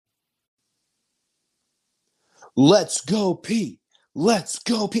Let's go, P. Let's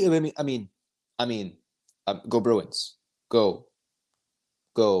go, P. Go Bruins. Go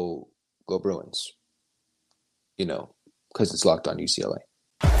Bruins. Because it's Locked On UCLA.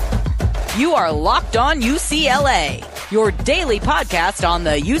 You are Locked On UCLA, your daily podcast on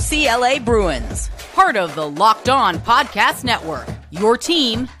the UCLA Bruins. Part of the Locked On Podcast Network, your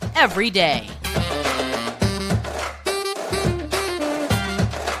team every day.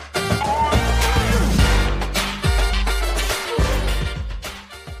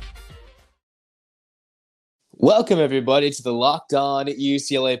 Welcome, everybody, to the Locked On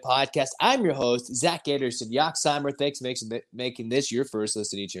UCLA podcast. I'm your host, Zach Anderson. Yoxheimer, thanks for making this your first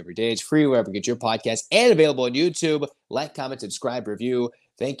listen each and every day. It's free wherever you get your podcast and available on YouTube. Like, comment, subscribe, review.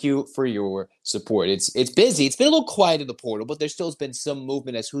 Thank you for your support. It's busy. It's been a little quiet in the portal, but there still has been some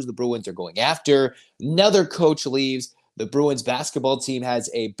movement as who the Bruins are going after. Another coach leaves. The Bruins basketball team has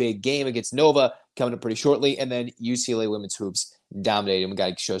a big game against Nova coming up pretty shortly, and then UCLA women's hoops dominating. We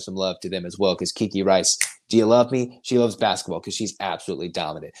got to show some love to them as well because Kiki Rice, do you love me? She loves basketball because she's absolutely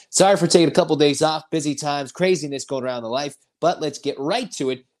dominant. Sorry for taking a couple days off. Busy times, craziness going around in life, but let's get right to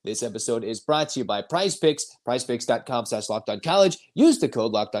it. This episode is brought to you by PrizePicks, prizepicks.com/LockedOnCollege. Use the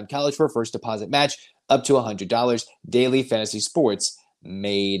code LockedOnCollege for a first deposit match up to $100. Daily fantasy sports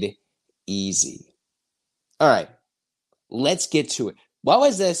made easy. All right, let's get to it. Why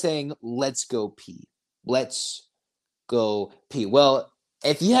was I saying let's go P? Let's go P. Well,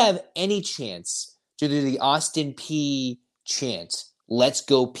 if you have any chance to do the Austin P chant, let's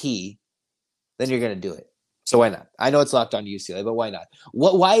go P, then you're going to do it. So why not? I know it's Locked On UCLA, but why not?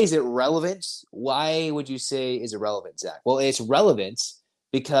 Why is it relevant? Why would you say is it relevant, Zach? Well, it's relevant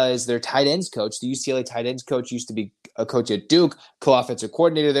because their tight ends coach, the UCLA tight ends coach, used to be a coach at Duke, co-offensive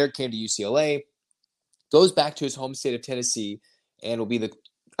coordinator there, came to UCLA, goes back to his home state of Tennessee, and will be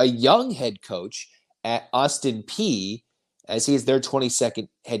a young head coach at Austin P, as he is their 22nd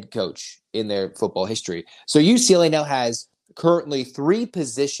head coach in their football history. So UCLA now has currently 3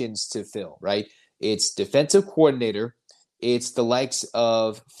 positions to fill, right? It's defensive coordinator, it's the likes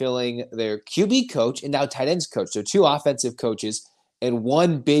of filling their QB coach, and now tight ends coach. So 2 offensive coaches and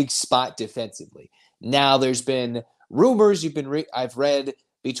 1 big spot defensively. Now there's been rumors I've read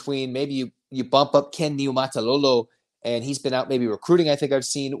between maybe you bump up Ken Niumatalolo, and he's been out maybe recruiting, I think I've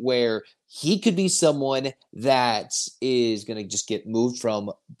seen, where he could be someone that is going to just get moved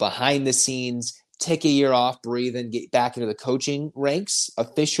from behind the scenes, take a year off, breathe, and get back into the coaching ranks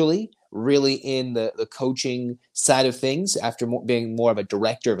officially, really in the coaching side of things after being more of a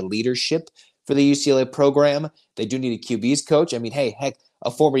director of a leadership for the UCLA program. They do need a QB's coach. I mean, heck, a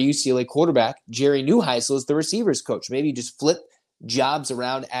former UCLA quarterback, Jerry Neuheisel, is the receivers coach. Maybe just flip jobs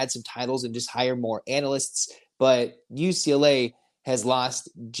around, add some titles, and just hire more analysts. But UCLA has lost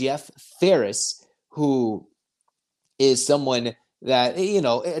Jeff Ferris, who is someone that,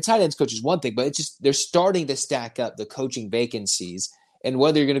 a tight ends coach is one thing, but it's just they're starting to stack up the coaching vacancies. And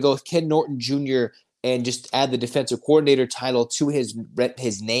whether you're going to go with Ken Norton Jr. and just add the defensive coordinator title to his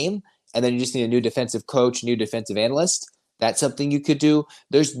name, and then you just need a new defensive coach, new defensive analyst, that's something you could do.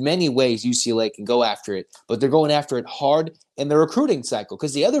 There's many ways UCLA can go after it, but they're going after it hard in the recruiting cycle.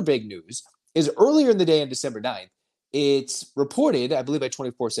 Because the other big news is earlier in the day on December 9th, it's reported, I believe, by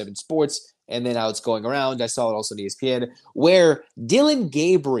 24/7 Sports, and then now it's going around. I saw it also on ESPN, where Dillon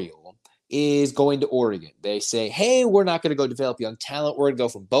Gabriel is going to Oregon. They say, hey, we're not going to go develop young talent. We're going to go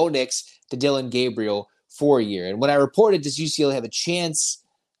from Bo Nix to Dillon Gabriel for a year. And when I reported, does UCLA have a chance?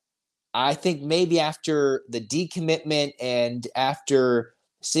 I think maybe after the decommitment and after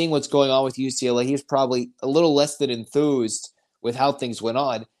seeing what's going on with UCLA, he was probably a little less than enthused with how things went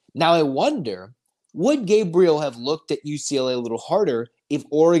on. Now, I wonder, would Gabriel have looked at UCLA a little harder if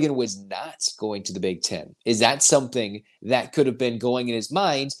Oregon was not going to the Big Ten? Is that something that could have been going in his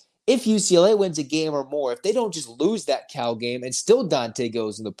mind if UCLA wins a game or more? If they don't just lose that Cal game and still Dante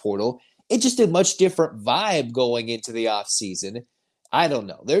goes in the portal, it's just a much different vibe going into the offseason. I don't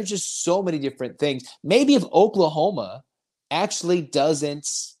know. There's just so many different things. Maybe if Oklahoma actually doesn't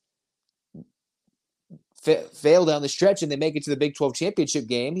fail down the stretch and they make it to the Big 12 championship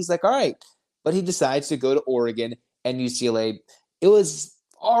game, he's like, all right. But he decides to go to Oregon and UCLA. It was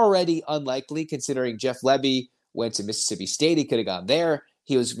already unlikely considering Jeff Lebby went to Mississippi State. He could have gone there.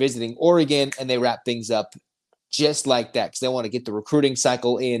 He was visiting Oregon, and they wrapped things up just like that because they want to get the recruiting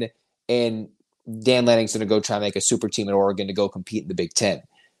cycle in, and Dan Lanning's going to go try and make a super team in Oregon to go compete in the Big Ten.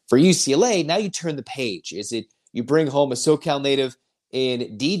 For UCLA, now you turn the page. Is it you bring home a SoCal native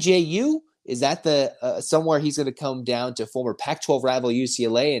in DJU? Is that the somewhere he's going to come down to former Pac-12 rival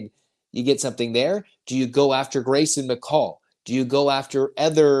UCLA and you get something there? Do you go after Grayson McCall? Do you go after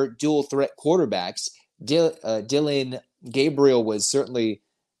other dual threat quarterbacks Dylan Gabriel was certainly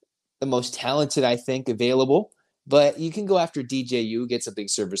the most talented, I think, available. But you can go after DJU, get something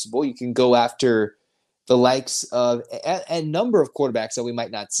serviceable. You can go after the likes of a number of quarterbacks that we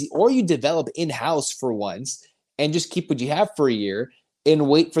might not see, or you develop in-house for once and just keep what you have for a year and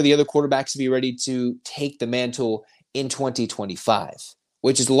wait for the other quarterbacks to be ready to take the mantle in 2025,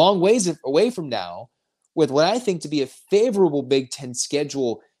 which is a long ways away from now, with what I think to be a favorable Big Ten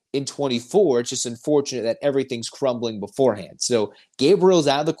schedule in 24. It's just unfortunate that everything's crumbling beforehand. So Gabriel's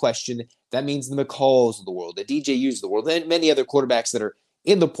out of the question. That means the McCalls of the world, the DJUs of the world, and many other quarterbacks that are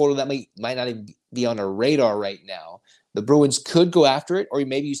in the portal that might not even be on our radar right now. The Bruins could go after it, or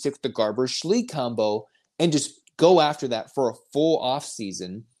maybe you stick with the Garber-Schlee combo and just go after that for a full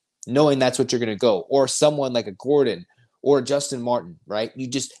offseason, knowing that's what you're going to go. Or someone like a Gordon or a Justin Martin, right? You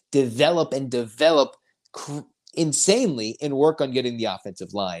just develop insanely and work on getting the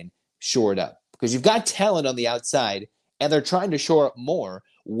offensive line shored up. Because you've got talent on the outside, and they're trying to shore up more.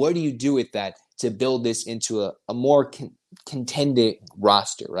 What do you do with that to build this into a more contending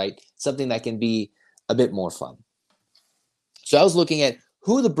roster, right? Something that can be a bit more fun. So I was looking at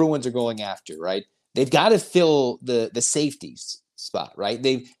who the Bruins are going after, right? They've got to fill the safeties spot, right?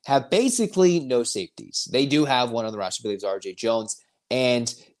 They have basically no safeties. They do have one on the roster, I believe it's RJ Jones,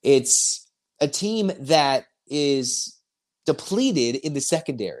 and it's a team that is depleted in the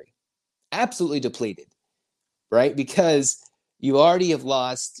secondary. Absolutely depleted, right? Because you already have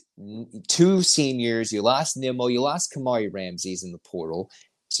lost two seniors. You lost Nimmo. You lost Kamari Ramsey's in the portal.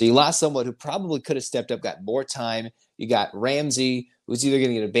 So you lost someone who probably could have stepped up, got more time. You got Ramsey, who's either going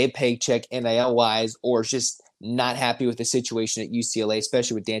to get a big paycheck NIL-wise or just not happy with the situation at UCLA,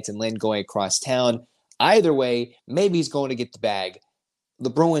 especially with Danton Lynn going across town. Either way, maybe he's going to get the bag. The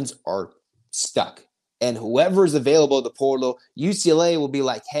Bruins are stuck. And whoever's available at the portal, UCLA will be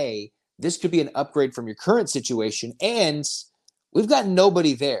like, hey, this could be an upgrade from your current situation, and we've got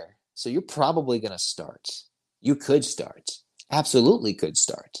nobody there. So you're probably going to start. You could start. Absolutely could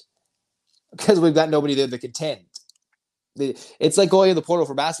start. Because we've got nobody there to contend. It's like going in the portal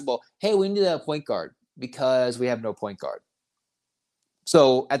for basketball. Hey, we need a point guard because we have no point guard.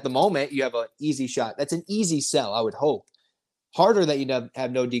 So at the moment, you have an easy shot. That's an easy sell, I would hope. Harder that you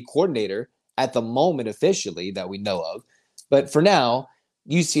have no D coordinator at the moment officially that we know of. But for now,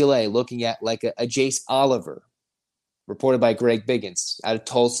 UCLA looking at like a Jace Oliver, reported by Greg Biggins out of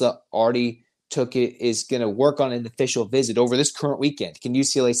Tulsa, already is going to work on an official visit over this current weekend. Can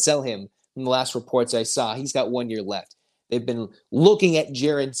UCLA sell him? From the last reports I saw, he's got 1 year left. They've been looking at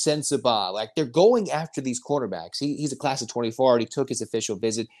Jared Sensabaugh. Like, they're going after these quarterbacks. He's a class of 24, already took his official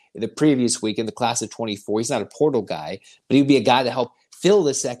visit in the previous week in the class of 24. He's not a portal guy, but he'd be a guy to help fill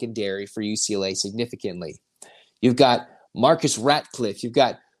the secondary for UCLA significantly. You've got Marcus Ratcliffe. You've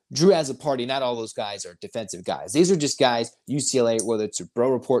got Drew Azzopardi. Not all those guys are defensive guys. These are just guys, UCLA, whether it's a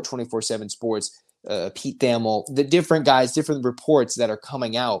Bro Report, 24/7 Sports, Pete Thamel, the different guys, different reports that are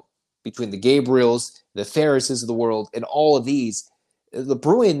coming out between the Gabriels, the Ferrises of the world, and all of these. The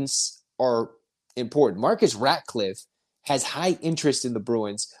Bruins are important. Marcus Ratcliffe has high interest in the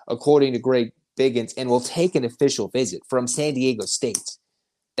Bruins, according to Greg Biggins, and will take an official visit from San Diego State.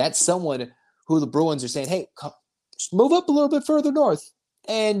 That's someone who the Bruins are saying, hey, move up a little bit further north,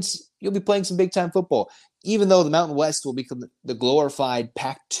 and you'll be playing some big-time football. Even though the Mountain West will become the glorified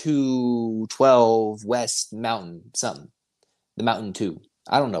Pac-2 12 West Mountain something, the Mountain 2.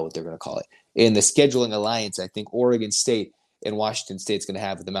 I don't know what they're going to call it. In the scheduling alliance, I think Oregon State and Washington State's going to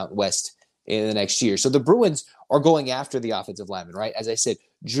have the Mountain West in the next year. So the Bruins are going after the offensive lineman, right? As I said,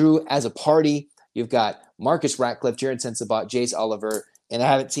 Drew Azzopardi, you've got Marcus Ratcliffe, Jared Sensabaugh, Jace Oliver, and I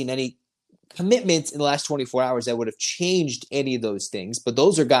haven't seen any commitments in the last 24 hours that would have changed any of those things. But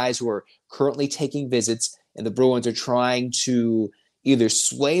those are guys who are currently taking visits, and the Bruins are trying to either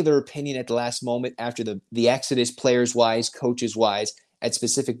sway their opinion at the last moment after the exodus, players-wise, coaches-wise, at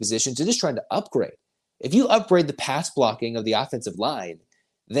specific positions. They're just trying to upgrade. If you upgrade the pass blocking of the offensive line,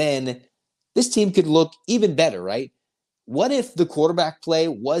 then this team could look even better, right? What if the quarterback play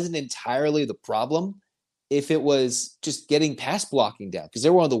wasn't entirely the problem? If it was just getting pass blocking down, because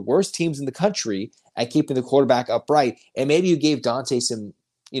they're one of the worst teams in the country at keeping the quarterback upright. And maybe you gave Dante some,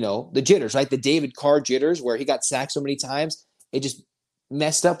 the jitters, right? The David Carr jitters, where he got sacked so many times, it just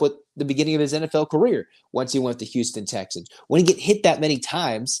messed up with the beginning of his NFL career once he went to Houston Texans. When you get hit that many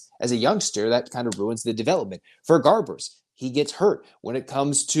times as a youngster, that kind of ruins the development. For Garbers, he gets hurt. When it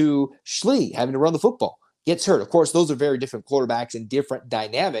comes to Schlee having to run the football, gets hurt. Of course, those are very different quarterbacks and different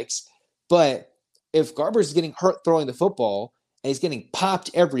dynamics. But if Garbers is getting hurt throwing the football and he's getting popped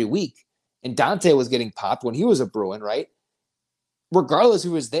every week, and Dante was getting popped when he was a Bruin, right? regardless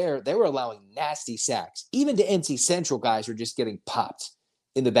who was there, they were allowing nasty sacks. Even to NC Central guys were just getting popped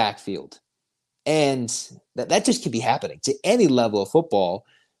in the backfield. And that just could be happening to any level of football.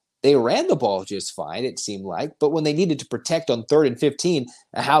 They ran the ball just fine, it seemed like. But when they needed to protect on 3rd and 15,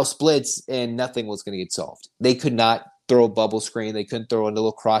 a house blitz and nothing was going to get solved. They could not throw a bubble screen. They couldn't throw a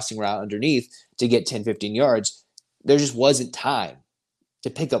little crossing route underneath to get 10, 15 yards. There just wasn't time to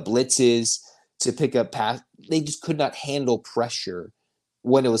pick up blitzes, to pick up pass. They just could not handle pressure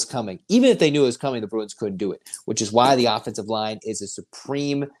when it was coming. Even if they knew it was coming, the Bruins couldn't do it, which is why the offensive line is a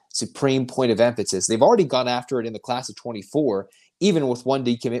supreme point of emphasis. They've already gone after it in the class of 24, even with one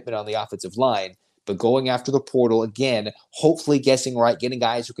decommitment on the offensive line, but going after the portal again, hopefully guessing right, getting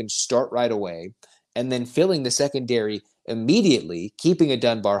guys who can start right away, and then filling the secondary immediately, keeping a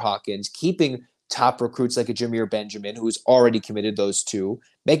Dunbar Hawkins, keeping top recruits like a Jameer Benjamin, who's already committed those two,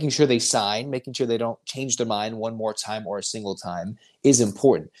 making sure they sign, making sure they don't change their mind one more time or a single time is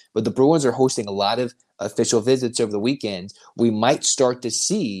important. But the Bruins are hosting a lot of official visits over the weekend. We might start to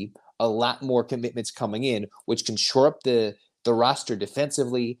see a lot more commitments coming in, which can shore up the roster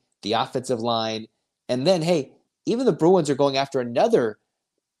defensively, the offensive line. And then, hey, even the Bruins are going after another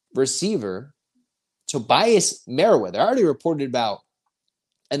receiver, Tobias Merriweather. I already reported about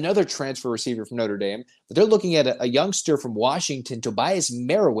another transfer receiver from Notre Dame, but they're looking at a youngster from Washington, Tobias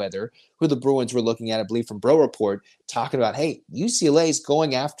Merriweather, who the Bruins were looking at, I believe, from Bro Report, talking about, hey, UCLA is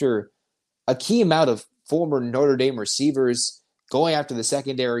going after a key amount of former Notre Dame receivers, going after the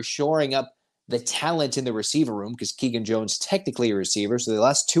secondary, shoring up the talent in the receiver room, because Keegan Jones technically a receiver, so they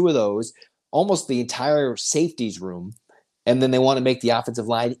lost two of those, almost the entire safeties room, and then they want to make the offensive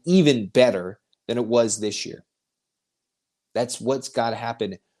line even better than it was this year. That's what's got to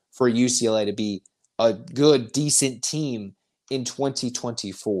happen for UCLA to be a good, decent team in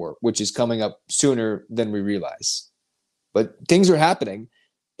 2024, which is coming up sooner than we realize. But things are happening.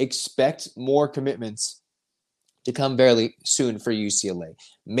 Expect more commitments to come fairly soon for UCLA.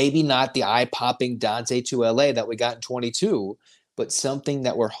 Maybe not the eye-popping Dante to LA that we got in 22, but something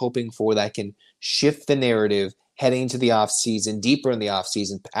that we're hoping for that can shift the narrative heading into the offseason, deeper in the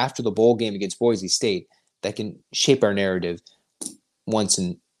offseason, after the bowl game against Boise State, that can shape our narrative once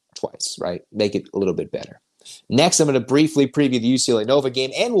and twice, right? Make it a little bit better. Next, I'm going to briefly preview the UCLA Nova game,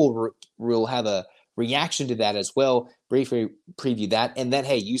 and we'll have a reaction to that as well. Briefly preview that. And then,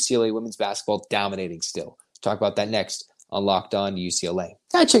 hey, UCLA women's basketball dominating still. Talk about that next on Locked On UCLA.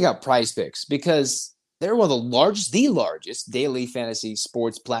 Gotta check out Prize Picks, because they're one of the largest daily fantasy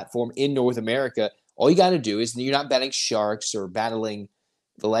sports platform in North America. All you got to do is, you're not betting sharks or battling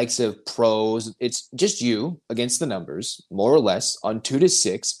the likes of pros. It's just you against the numbers, more or less, on 2 to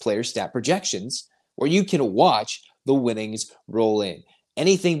 6 player stat projections, where you can watch the winnings roll in.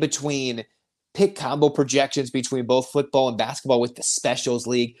 Anything between pick combo projections between both football and basketball with the Specials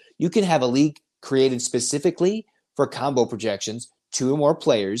League. You can have a league created specifically for combo projections, 2 or more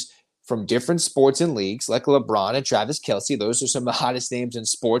players from different sports and leagues, like LeBron and Travis Kelce. Those are some of the hottest names in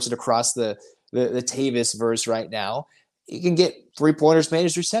sports and across the Tavis verse right now. You can get 3-pointers made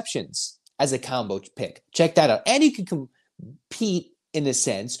as receptions as a combo pick. Check that out. And you can compete, in a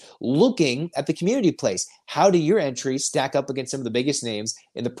sense, looking at the community plays. How do your entries stack up against some of the biggest names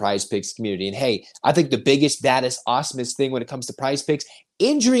in the Prize Picks community? And hey, I think the biggest, baddest, awesomest thing when it comes to Prize Picks,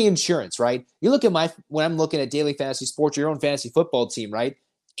 injury insurance, right? You look at when I'm looking at daily fantasy sports, your own fantasy football team, right?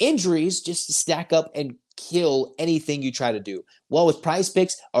 Injuries just stack up and kill anything you try to do. Well, with Prize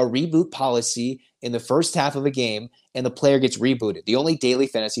Picks, a reboot policy in the first half of a game, and the player gets rebooted. The only daily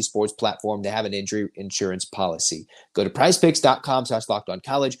fantasy sports platform to have an injury insurance policy. Go to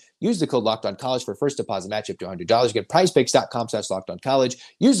prizepicks.com/lockedoncollege. Use the code LockedOnCollege for first deposit match up to $100. Get prizepicks.com/lockedoncollege.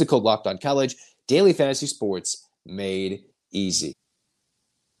 Use the code LockedOnCollege. Daily fantasy sports made easy.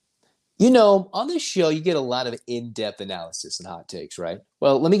 You know, on this show, you get a lot of in-depth analysis and hot takes, right?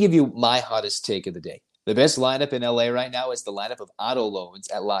 Well, let me give you my hottest take of the day. The best lineup in LA right now is the lineup of auto loans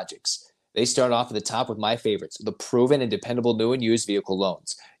at Logix. They start off at the top with my favorites, the proven and dependable new and used vehicle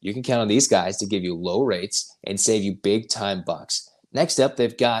loans. You can count on these guys to give you low rates and save you big-time bucks. Next up,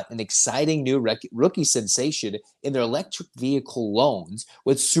 they've got an exciting new rookie sensation in their electric vehicle loans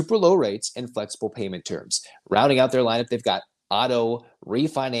with super low rates and flexible payment terms. Rounding out their lineup, they've got auto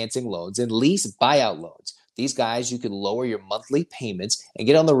refinancing loans and lease buyout loans. These guys, you can lower your monthly payments and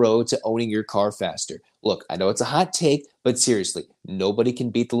get on the road to owning your car faster. Look, I know it's a hot take, but seriously, nobody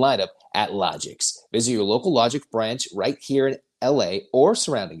can beat the lineup at Logix. Visit your local Logix branch right here in LA or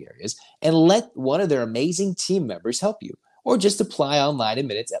surrounding areas and let one of their amazing team members help you. Or just apply online in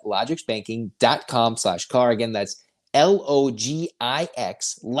minutes at logixbanking.com/car. Again, that's LOGIX,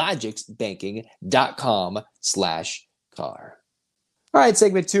 logixbanking.com/car. All right,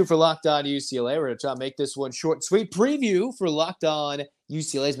 segment 2 for Locked On UCLA. We're going to try to make this one short and sweet. Preview for Locked On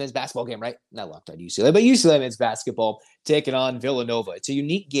UCLA's men's basketball game, right? Not Locked On UCLA, but UCLA men's basketball taking on Villanova. It's a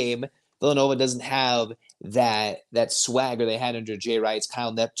unique game. Villanova doesn't have that swagger they had under Jay Wright's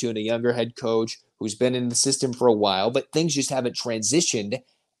Kyle Neptune, a younger head coach who's been in the system for a while, but things just haven't transitioned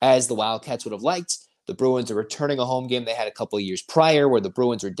as the Wildcats would have liked. The Bruins are returning a home game they had a couple of years prior where the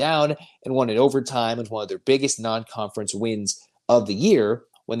Bruins are down and won in overtime and one of their biggest non-conference wins of the year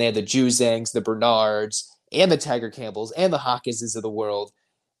when they had the Juzangs, the Bernards, and the Tiger Campbells, and the Hawkinses of the world.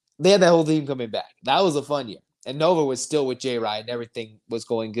 They had that whole team coming back. That was a fun year. And Nova was still with Jay Wright, and everything was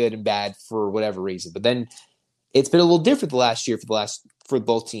going good and bad for whatever reason. But then it's been a little different the last year for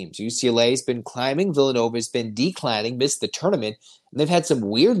both teams. UCLA's been climbing. Villanova's been declining, missed the tournament. And they've had some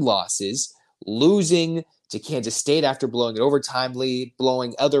weird losses, losing to Kansas State after blowing an overtime lead,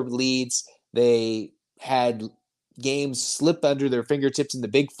 blowing other leads. They had games slip under their fingertips in the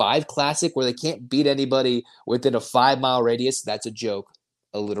Big Five Classic where they can't beat anybody within a 5-mile radius. That's a joke,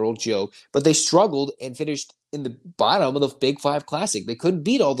 a literal joke. But they struggled and finished in the bottom of the Big Five Classic. They couldn't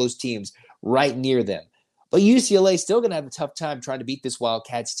beat all those teams right near them. But UCLA is still going to have a tough time trying to beat this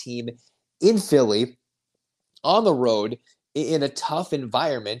Wildcats team in Philly on the road in a tough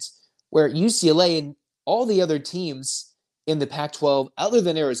environment where UCLA and all the other teams in the Pac-12, other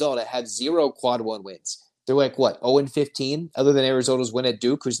than Arizona, have 0 quad one wins. They're like, what, 0-15, other than Arizona's win at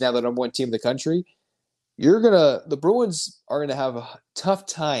Duke, who's now the number one team in the country? The Bruins are going to have a tough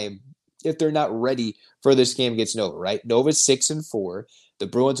time if they're not ready for this game against Nova, right? Nova's 6-4. The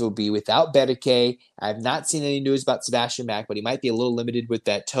Bruins will be without Bedeke. I have not seen any news about Sebastian Mack, but he might be a little limited with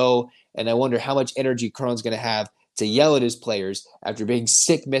that toe, and I wonder how much energy Crone's going to have to yell at his players after being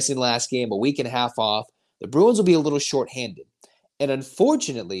sick, missing last game, a week and a half off. The Bruins will be a little shorthanded. And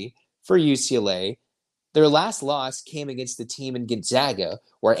unfortunately for UCLA, their last loss came against the team in Gonzaga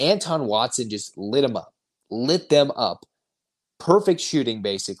where Anton Watson just lit them up. Perfect shooting,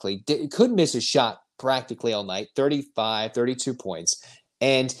 basically. Couldn't miss a shot practically all night, 35, 32 points.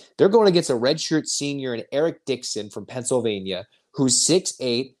 And they're going against a redshirt senior in Eric Dixon from Pennsylvania, who's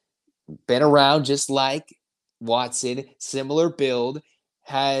 6'8", been around just like Watson, similar build,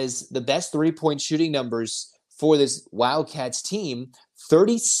 has the best three-point shooting numbers for this Wildcats team,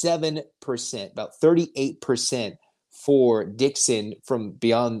 37%, about 38% for Dixon from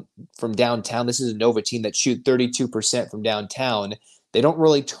downtown. This is a Nova team that shoot 32% from downtown. They don't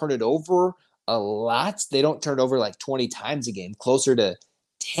really turn it over a lot. They don't turn it over like 20 times a game, closer to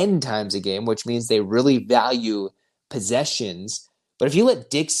 10 times a game, which means they really value possessions. But if you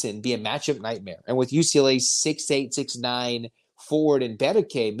let Dixon be a matchup nightmare, and with UCLA's 6'8", 6'9", Ford and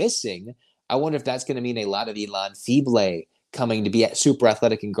Bedeke missing, I wonder if that's going to mean a lot of Elon Feeble coming to be at super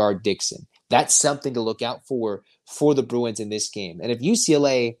athletic and guard Dixon. That's something to look out for the Bruins in this game. And if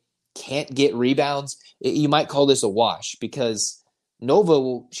UCLA can't get rebounds, you might call this a wash because Nova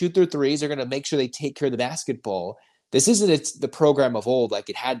will shoot their threes. They're going to make sure they take care of the basketball. This isn't the program of old like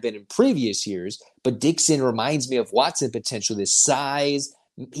it had been in previous years, but Dixon reminds me of Watson potential, this size.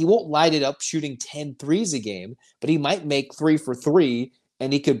 He won't light it up shooting 10 threes a game, but he might make 3 for 3,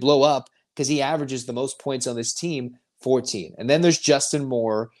 and he could blow up because he averages the most points on this team, 14. And then there's Justin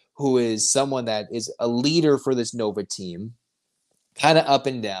Moore, who is someone that is a leader for this Nova team, kind of up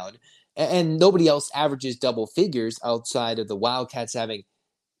and down. And nobody else averages double figures outside of the Wildcats having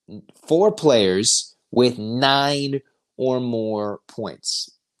 4 players with 9 or more points,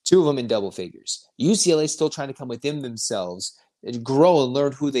 2 of them in double figures. UCLA is still trying to come within themselves and grow and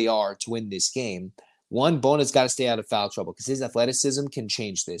learn who they are to win this game. 1, Bona's got to stay out of foul trouble because his athleticism can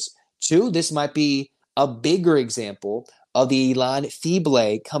change this. 2, this might be a bigger example of the Elon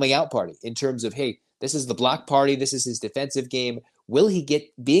Feeble coming out party in terms of, hey, this is the block party. This is his defensive game. Will he get,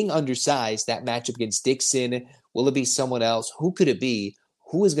 being undersized, that matchup against Dixon? Will it be someone else? Who could it be?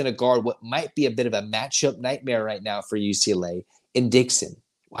 Who is going to guard what might be a bit of a matchup nightmare right now for UCLA in Dixon?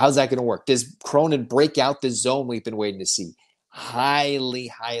 How's that going to work? Does Cronin break out the zone we've been waiting to see? Highly,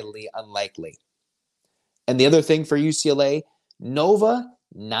 highly unlikely. And the other thing for UCLA, Nova,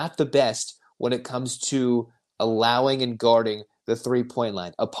 not the best when it comes to allowing and guarding the three-point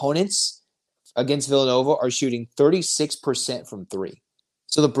line. Opponents against Villanova are shooting 36% from 3.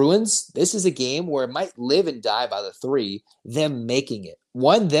 So the Bruins, this is a game where it might live and die by the 3, them making it.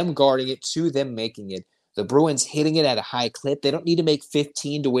 1, them guarding it. 2, them making it. The Bruins hitting it at a high clip. They don't need to make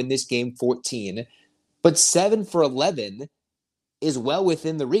 15 to win this game, 14. But 7 for 11 is well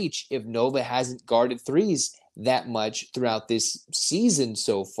within the reach if Nova hasn't guarded threes that much throughout this season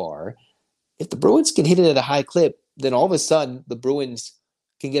so far. If the Bruins can hit it at a high clip, then all of a sudden the Bruins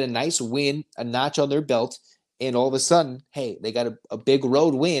can get a nice win, a notch on their belt, And all of a sudden, hey, they got a big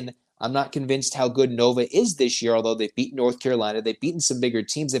road win. I'm not convinced how good Nova is this year, although they've beaten North Carolina. They've beaten some bigger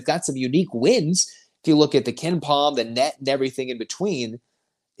teams. They've got some unique wins. If you look at the Ken Palm, the net, and everything in between,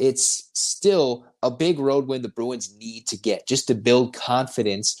 it's still a big road win the Bruins need to get just to build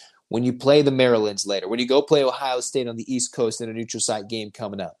confidence when you play the Marylands later, when you go play Ohio State on the East Coast in a neutral site game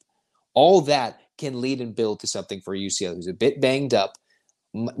coming up. All that can lead and build to something for UCLA, who's a bit banged up,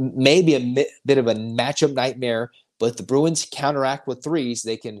 maybe a bit of a matchup nightmare, but the Bruins counteract with threes.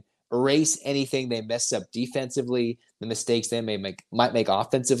 They can erase anything they mess up defensively, the mistakes they might make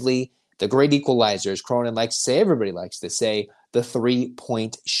offensively. The great equalizer, as Cronin likes to say, everybody likes to say, the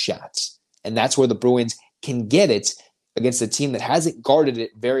 3-point shots. And that's where the Bruins can get it against a team that hasn't guarded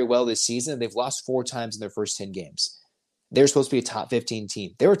it very well this season. They've lost 4 times in their first 10 games. They're supposed to be a top 15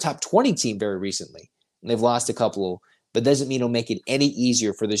 team. They were a top 20 team very recently, and they've lost a couple, but doesn't mean it'll make it any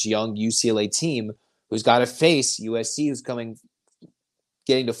easier for this young UCLA team who's got to face USC, who's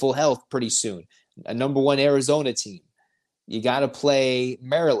getting to full health pretty soon, a number 1 Arizona team. You got to play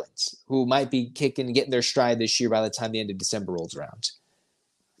Maryland, who might be getting their stride this year by the time the end of December rolls around.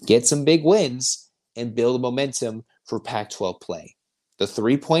 Get some big wins and build momentum for Pac-12 play. The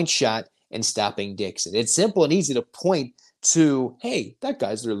 3-point shot and stopping Dixon. It's simple and easy to point to, hey, that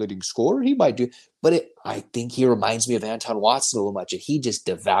guy's their leading scorer. He might do. But I think he reminds me of Anton Watson a little much. He just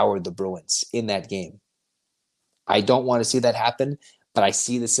devoured the Bruins in that game. I don't want to see that happen, but I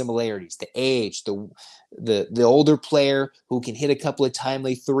see the similarities, the age, the older player who can hit a couple of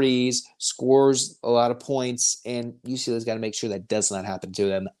timely threes, scores a lot of points, and UCLA's got to make sure that does not happen to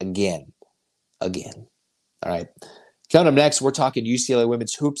them again. All right. Coming up next, we're talking UCLA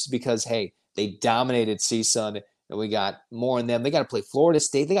women's hoops because, hey, they dominated CSUN, and we got more on them. They got to play Florida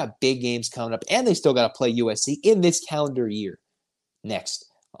State. They got big games coming up, and they still got to play USC in this calendar year. Next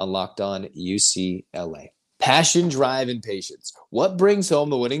on Locked On UCLA. Passion, drive, and patience. What brings home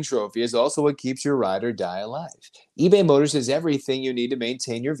the winning trophy is also what keeps your ride or die alive. eBay Motors has everything you need to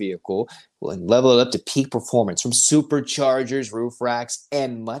maintain your vehicle and level it up to peak performance, from superchargers, roof racks,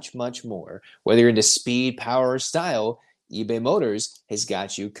 and much, much more. Whether you're into speed, power, or style, eBay Motors has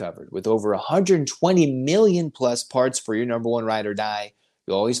got you covered. With over 120 million plus parts for your number 1 ride or die,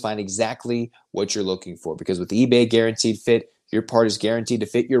 you'll always find exactly what you're looking for, because with eBay Guaranteed Fit, your part is guaranteed to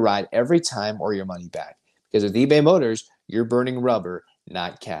fit your ride every time or your money back. Because with eBay Motors, you're burning rubber,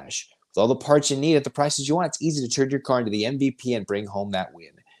 not cash. With all the parts you need at the prices you want, it's easy to turn your car into the MVP and bring home that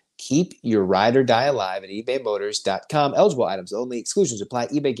win. Keep your ride or die alive at ebaymotors.com. Eligible items only. Exclusions apply.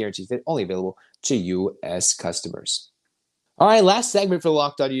 eBay Guaranteed Fit only available to U.S. customers. All right, last segment for the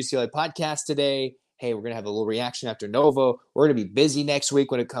Locked On UCLA podcast today. Hey, we're going to have a little reaction after Nova. We're going to be busy next week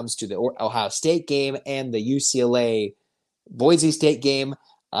when it comes to the Ohio State game and the UCLA Boise State game.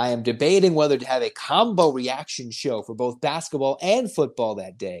 I am debating whether to have a combo reaction show for both basketball and football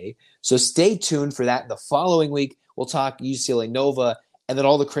that day. So stay tuned for that. The following week, we'll talk UCLA Nova and then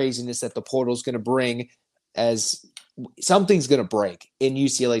all the craziness that the portal is going to bring, as something's going to break in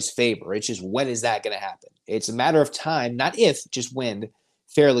UCLA's favor. It's just, when is that going to happen? It's a matter of time, not if, just when,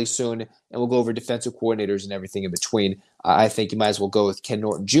 fairly soon. And we'll go over defensive coordinators and everything in between. I think you might as well go with Ken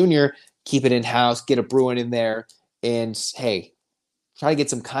Norton Jr., keep it in-house, get a Bruin in there, and hey, try to get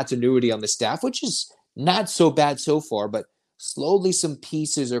some continuity on the staff, which is not so bad so far, but slowly some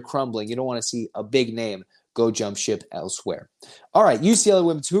pieces are crumbling. You don't want to see a big name go jump ship elsewhere. All right, UCLA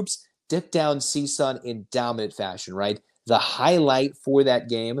women's hoops dipped down CSUN in dominant fashion, right? The highlight for that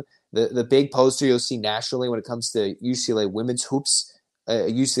game, the big poster you'll see nationally when it comes to UCLA women's hoops,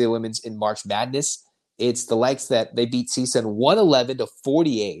 UCLA women's in March Madness, it's the likes that they beat CSUN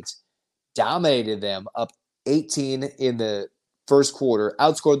 111-48, dominated them, up 18 in the first quarter,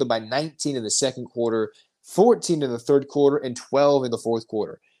 outscored them by 19 in the second quarter, 14 in the third quarter, and 12 in the fourth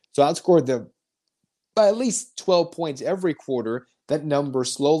quarter. So outscored them by at least 12 points every quarter. That number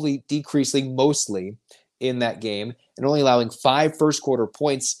slowly decreasing mostly in that game and only allowing 5 first quarter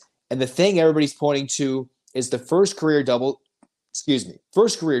points. And the thing everybody's pointing to is the first career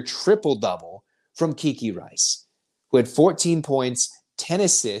triple double from Kiki Rice, who had 14 points, 10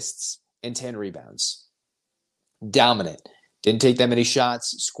 assists, and 10 rebounds. Dominant. Didn't take that many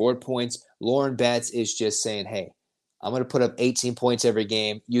shots, scored points. Lauren Betts is just saying, hey, I'm going to put up 18 points every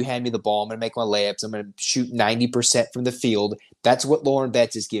game. You hand me the ball. I'm going to make my layups. I'm going to shoot 90% from the field. That's what Lauren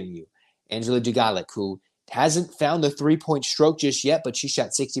Betts is giving you. Angela Jugalik, who hasn't found the three-point stroke just yet, but she shot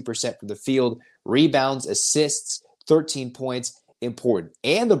 60% from the field. Rebounds, assists, 13 points, important.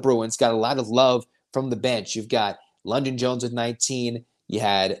 And the Bruins got a lot of love from the bench. You've got London Jones with 19. You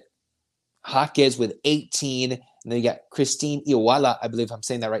had Jaquez with 18. And then you got Christine Iwala, I believe I'm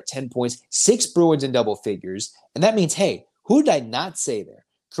saying that right, 10 points. 6 Bruins in double figures. And that means, hey, who did I not say there?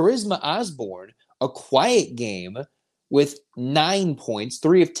 Charisma Osborne, a quiet game with 9 points,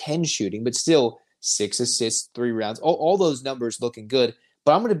 3 of 10 shooting, but still 6 assists, 3 rounds. All those numbers looking good.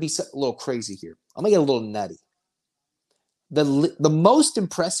 But I'm going to be a little crazy here. I'm going to get a little nutty. The most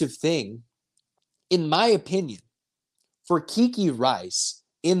impressive thing, in my opinion, for Kiki Rice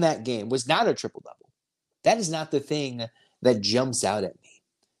in that game was not a triple-double. That is not the thing that jumps out at me.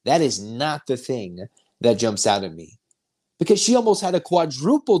 That is not the thing that jumps out at me. Because she almost had a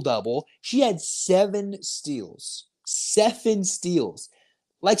quadruple-double. She had 7 steals. 7 steals.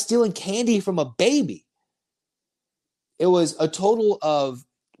 Like stealing candy from a baby. It was a total of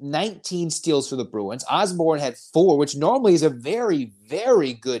 19 steals for the Bruins. Osborne had 4, which normally is a very,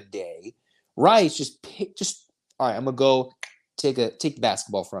 very good day. Rice just all right, I'm going to go take the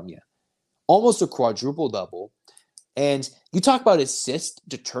basketball from you. Almost a quadruple-double. And you talk about assist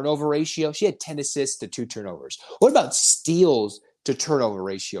to turnover ratio. She had 10 assists to 2 turnovers. What about steals to turnover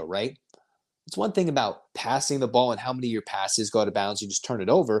ratio, right? It's one thing about passing the ball and how many of your passes go out of bounds, you just turn it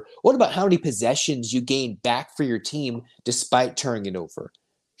over. What about how many possessions you gain back for your team despite turning it over?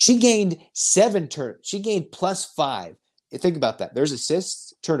 She gained 7 turns. She gained +5. Think about that. There's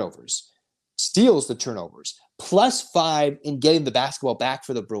assists, turnovers, steals to turnovers, +5 in getting the basketball back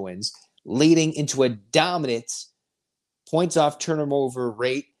for the Bruins, leading into a dominant points off turnover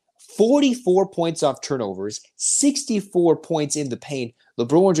rate, 44 points off turnovers, 64 points in the paint. The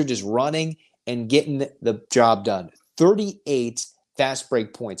Bruins are just running and getting the job done. 38 fast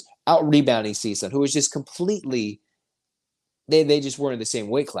break points, out-rebounding CSUN, who was just completely they just weren't in the same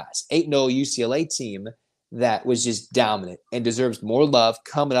weight class. 8-0 UCLA team that was just dominant and deserves more love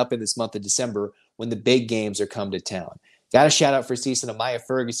coming up in this month of December when the big games are coming to town. Got a shout out for CSUN to Maya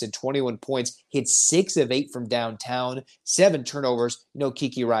Ferguson, 21 points, hit 6 of 8 from downtown, 7 turnovers.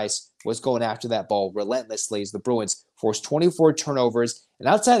 Kiki Rice was going after that ball relentlessly as the Bruins forced 24 turnovers. And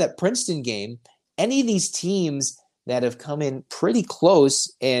outside that Princeton game, any of these teams that have come in pretty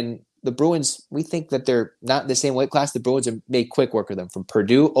close, and the Bruins, we think that they're not in the same weight class. The Bruins have made quick work of them. From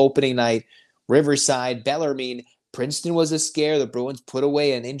Purdue opening night, Riverside, Bellarmine, Princeton was a scare. The Bruins put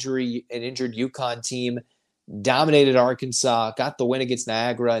away an injured UConn team, dominated Arkansas, got the win against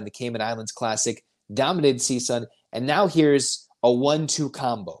Niagara in the Cayman Islands Classic, dominated CSUN, and now here's a 1-2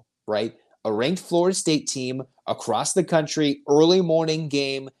 combo, right? A ranked Florida State team across the country, early morning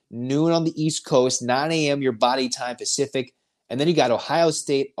game, noon on the East Coast, 9 a.m. your body time Pacific, and then you got Ohio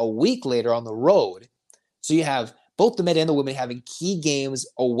State a week later on the road. So you have both the men and the women having key games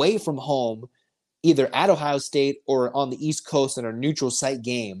away from home, either at Ohio State or on the East Coast in a neutral site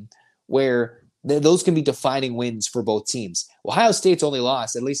game where those can be defining wins for both teams. Ohio State's only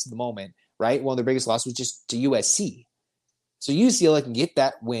loss, at least at the moment, right? One of their biggest losses was just to USC. So UCLA can get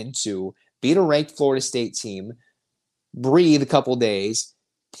that win to beat a ranked Florida State team, breathe a couple days,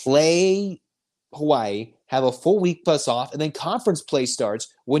 play Hawaii, have a full week plus off, and then conference play starts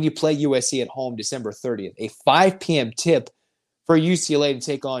when you play USC at home December 30th. A 5 p.m. tip for UCLA to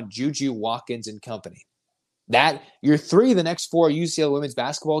take on Juju Watkins and company. That, your 3 of the next 4 UCLA women's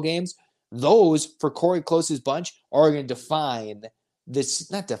basketball games, those, for Corey Close's bunch, are going to define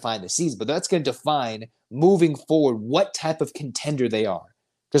this, not define the season, but that's going to define moving forward what type of contender they are.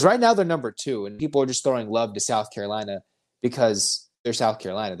 Because right now they're number 2, and people are just throwing love to South Carolina because they're South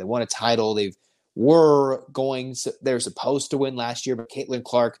Carolina. They won a title. They're supposed to win last year, but Caitlin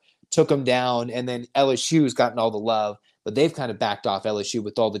Clark took them down, and then LSU's gotten all the love, but they've kind of backed off LSU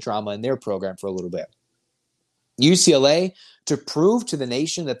with all the drama in their program for a little bit. UCLA, to prove to the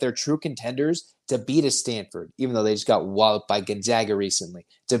nation that they're true contenders, to beat a Stanford, even though they just got walloped by Gonzaga recently,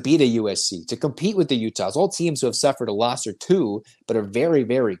 to beat a USC, to compete with the Utahs, all teams who have suffered a loss or 2, but are very,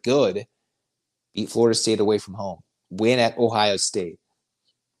 very good, beat Florida State away from home, win at Ohio State,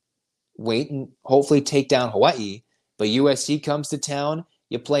 wait and hopefully take down Hawaii, but USC comes to town,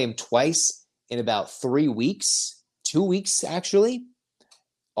 you play them twice in about 3 weeks, 2 weeks actually.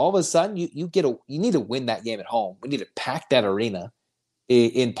 All of a sudden, you need to win that game at home. We need to pack that arena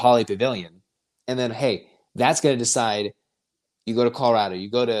in Poly Pavilion. And then, hey, that's going to decide you go to Colorado, you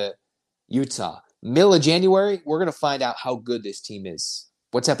go to Utah. Middle of January, we're going to find out how good this team is,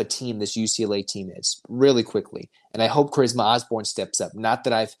 what type of team this UCLA team is really quickly. And I hope Charisma Osborne steps up. Not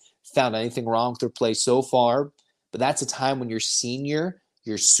that I've found anything wrong with her play so far, but that's a time when your senior,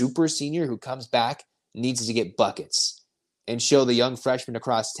 your super senior who comes back needs to get buckets and show the young freshman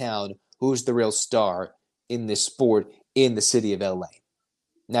across town who's the real star in this sport in the city of LA.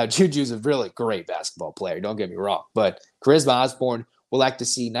 Now, Juju's a really great basketball player, don't get me wrong, but Charisma Osborne would like to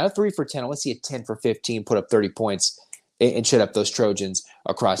see not a 3 for 10, I want to see a 10 for 15, put up 30 points and shut up those Trojans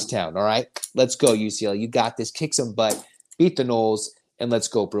across town. All right, let's go, UCLA. You got this. Kick some butt, beat the Noles, and let's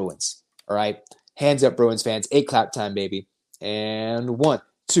go, Bruins. All right, hands up, Bruins fans. 8 clap time, baby. And 1,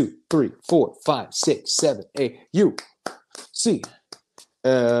 2, 3, 4, 5, 6, 7, 8. UCLA.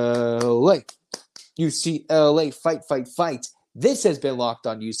 UCLA, fight, fight, fight. This has been Locked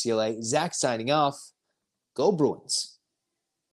on UCLA. Zach signing off. Go Bruins.